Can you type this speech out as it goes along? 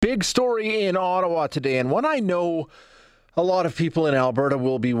big story in Ottawa today, and one I know a lot of people in Alberta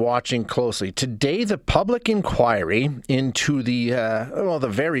will be watching closely. Today, the public inquiry into the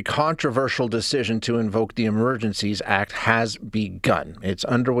very controversial decision to invoke the Emergencies Act has begun. It's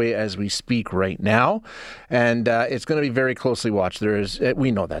underway as we speak right now, and it's going to be very closely watched.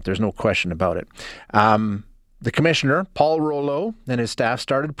 We know that. There's no question about it. The Commissioner, Paul Rollo, and his staff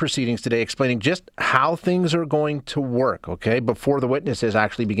started proceedings today explaining just how things are going to work, okay, before the witnesses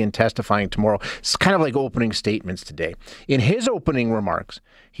actually begin testifying tomorrow. It's kind of like opening statements today. In his opening remarks,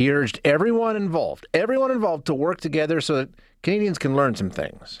 he urged everyone involved to work together so that Canadians can learn some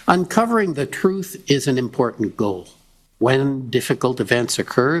things. Uncovering the truth is an important goal. When difficult events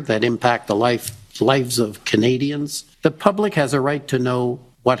occur that impact the lives of Canadians, the public has a right to know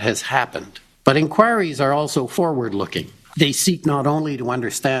what has happened. But inquiries are also forward-looking. They seek not only to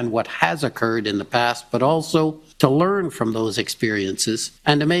understand what has occurred in the past, but also to learn from those experiences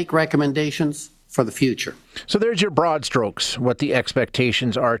and to make recommendations for the future. So there's your broad strokes, what the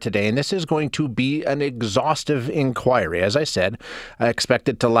expectations are today. And this is going to be an exhaustive inquiry. As I said, I expect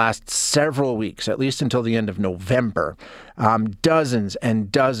it to last several weeks, at least until the end of November. Dozens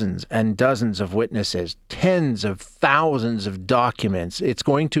and dozens and dozens of witnesses, tens of thousands of documents. It's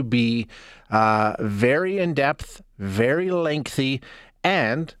going to be very in-depth, very lengthy,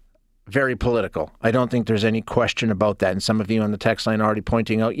 and very political. I don't think there's any question about that. And some of you on the text line are already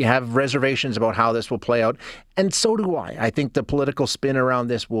pointing out you have reservations about how this will play out. And so do I. I think the political spin around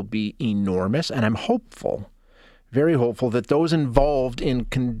this will be enormous. And I'm hopeful, very hopeful, that those involved in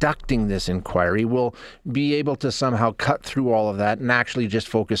conducting this inquiry will be able to somehow cut through all of that and actually just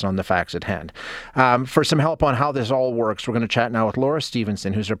focus on the facts at hand. For some help on how this all works, we're going to chat now with Laura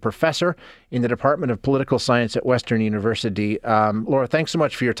Stevenson, who's a professor in the Department of Political Science at Western University. Laura, thanks so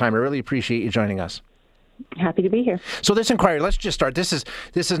much for your time. I really appreciate you joining us. Happy to be here. So this inquiry, let's just start. This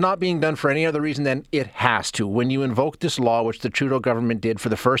is not being done for any other reason than it has to. When you invoke this law, which the Trudeau government did for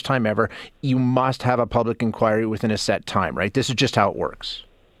the first time ever, you must have a public inquiry within a set time, right? This is just how it works.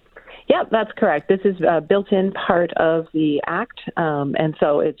 Yeah, that's correct. This is a built-in part of the Act, and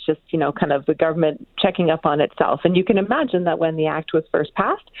so it's just, kind of the government checking up on itself. And you can imagine that when the Act was first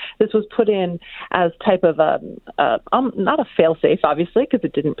passed, this was put in as type of not a fail-safe, obviously, because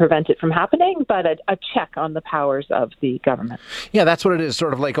it didn't prevent it from happening, but a check on the powers of the government. Yeah, that's what it is.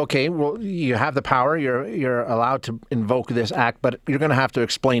 Sort of like, okay, well, you have the power, you're allowed to invoke this Act, but you're going to have to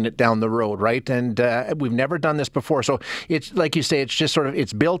explain it down the road, right? And we've never done this before, so it's like you say, it's just sort of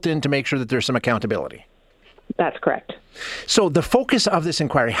it's built in to make sure that there's some accountability. That's correct. So the focus of this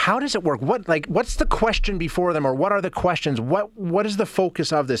inquiry, how does it work? What's the question before them, or what are the questions? What is the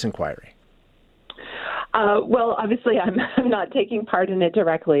focus of this inquiry? Well, obviously, I'm not taking part in it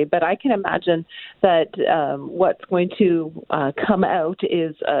directly, but I can imagine that what's going to come out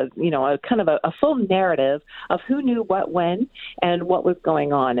is, a kind of a full narrative of who knew what when and what was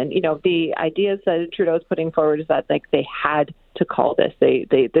going on. And, the ideas that Trudeau is putting forward is that they had to call this.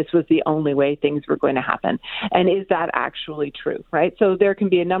 This was the only way things were going to happen. And is that actually true, right? So there can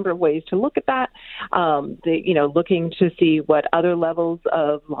be a number of ways to look at that. Looking to see what other levels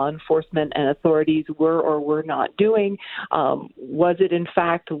of law enforcement and authorities were or were not doing. Was it in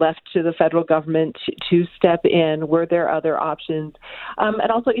fact left to the federal government to step in? Were there other options? And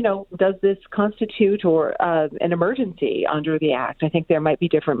also, does this constitute an emergency under the Act? I think there might be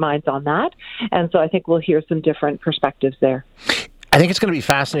different minds on that. And so I think we'll hear some different perspectives there. I think it's going to be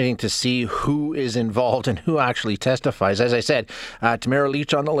fascinating to see who is involved and who actually testifies. As I said, Tamara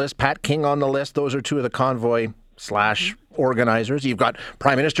Lich on the list, Pat King on the list. Those are two of the convoy / organizers. You've got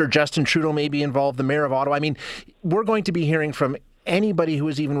Prime Minister Justin Trudeau may be involved, the Mayor of Ottawa. I mean, we're going to be hearing from anybody who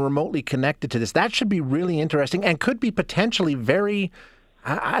is even remotely connected to this. That should be really interesting and could be potentially very,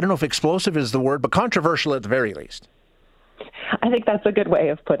 I don't know if explosive is the word, but controversial at the very least. I think that's a good way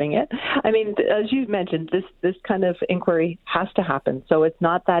of putting it. I mean, as you mentioned, this kind of inquiry has to happen. So it's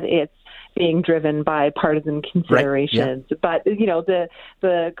not that it's being driven by partisan considerations, right. Yeah. But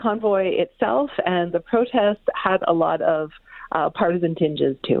the convoy itself and the protests had a lot of partisan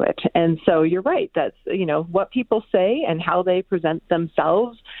tinges to it. And so you're right. That's, what people say and how they present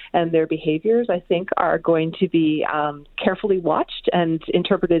themselves and their behaviors, I think, are going to be carefully watched and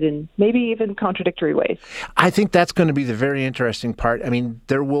interpreted in maybe even contradictory ways. I think that's going to be the very interesting part. I mean,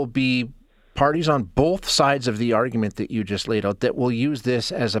 there will be parties on both sides of the argument that you just laid out that will use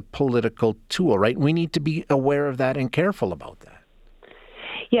this as a political tool, right? We need to be aware of that and careful about that.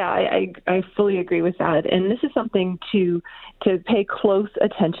 Yeah, I fully agree with that. And this is something to pay close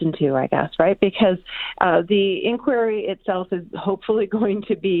attention to, I guess, right? Because the inquiry itself is hopefully going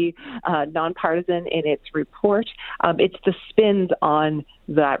to be nonpartisan in its report. It's the spins on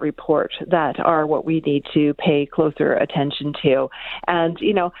that report that are what we need to pay closer attention to. And,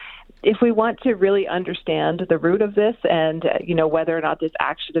 if we want to really understand the root of this and, whether or not this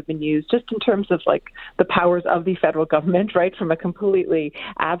act should have been used just in terms of like the powers of the federal government, right, from a completely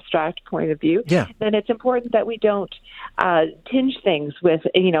abstract point of view, then it's important that we don't tinge things with,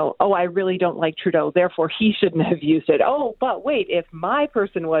 I really don't like Trudeau, therefore he shouldn't have used it. Oh, but wait, if my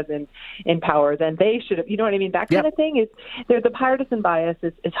person was in power, then they should have, you know what I mean? That kind of thing is, the partisan bias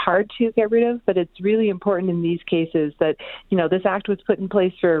is hard to get rid of, but it's really important in these cases that, this act was put in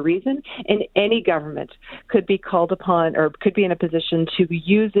place for a reason. And any government could be called upon or could be in a position to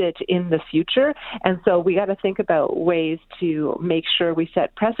use it in the future. And so we got to think about ways to make sure we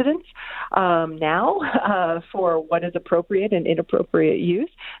set precedents now for what is appropriate and inappropriate use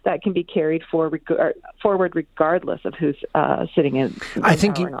that can be carried forward regardless of who's sitting in power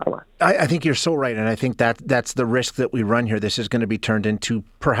in Ottawa. I think you're so right. And I think that's the risk that we run here. This is going to be turned into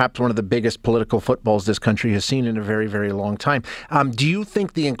perhaps one of the biggest political footballs this country has seen in a very, very long time. Do you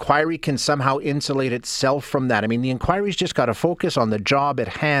think the inquiry can somehow insulate itself from that? I mean, the inquiry's just got to focus on the job at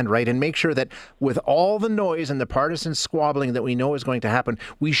hand, right? And make sure that with all the noise and the partisan squabbling that we know is going to happen,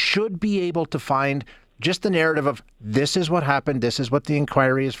 we should be able to find just the narrative of this is what happened, this is what the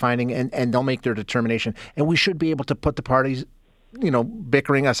inquiry is finding, and they'll make their determination. And we should be able to put the parties,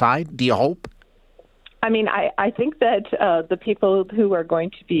 bickering aside. Do you hope? I mean, I think that the people who are going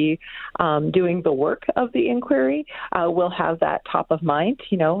to be doing the work of the inquiry will have that top of mind.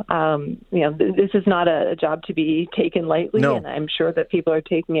 This is not a job to be taken lightly, and I'm sure that people are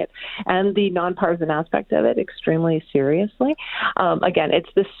taking it and the nonpartisan aspect of it extremely seriously. Again, it's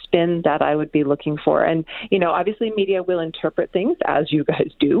the spin that I would be looking for, and obviously, media will interpret things as you guys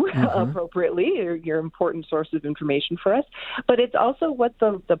do appropriately. You're an important source of information for us, but it's also what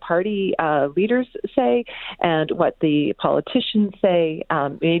the party leaders say. And what the politicians say,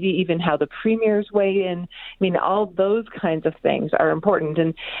 maybe even how the premiers weigh in. I mean, all those kinds of things are important.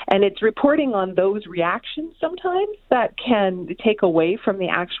 And it's reporting on those reactions sometimes that can take away from the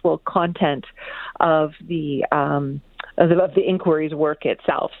actual content of the inquiry's work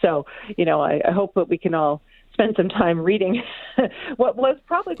itself. So, I hope that we can all spend some time reading what was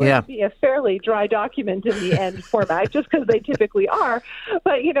probably going to be a fairly dry document in the end format, just because they typically are.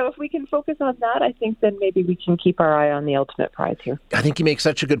 But, if we can focus on that, I think then maybe we can keep our eye on the ultimate prize here. I think you make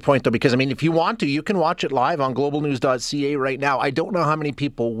such a good point, though, because, if you want to, you can watch it live on globalnews.ca right now. I don't know how many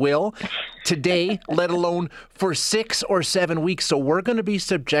people will today, let alone for 6 or 7 weeks. So we're going to be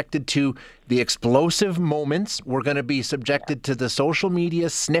subjected to the explosive moments. We're going to be subjected to the social media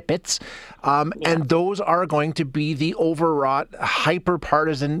snippets. And those are going to be the overwrought,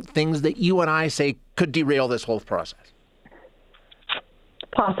 hyper-partisan things that you and I say could derail this whole process.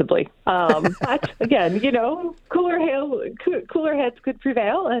 Possibly. But again, cooler heads could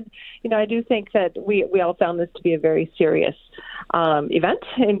prevail. And, I do think that we all found this to be a very serious event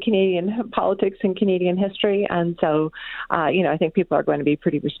in Canadian politics and Canadian history. And so, I think people are going to be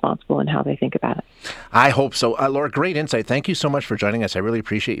pretty responsible in how they think about it. I hope so. Laura, great insight. Thank you so much for joining us. I really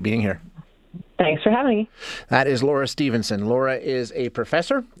appreciate you being here. Thanks for having me. That is Laura Stevenson. Laura is a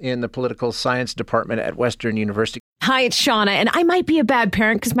professor in the political science department at Western University. Hi, it's Shauna, and I might be a bad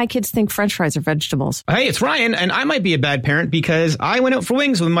parent because my kids think French fries are vegetables. Hey, it's Ryan, and I might be a bad parent because I went out for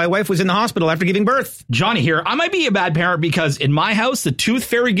wings when my wife was in the hospital after giving birth. Johnny here. I might be a bad parent because in my house, the tooth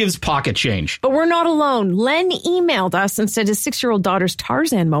fairy gives pocket change. But we're not alone. Len emailed us and said his 6-year-old daughter's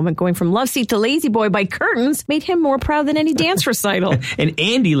Tarzan moment going from love seat to lazy boy by curtains made him more proud than any dance recital. And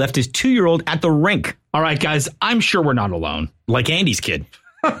Andy left his 2-year-old at the rink. All right, guys, I'm sure we're not alone. Like Andy's kid.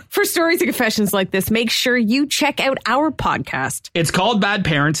 For stories and confessions like this, make sure you check out our podcast. It's called Bad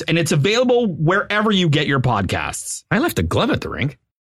Parents, and it's available wherever you get your podcasts. I left a glove at the rink.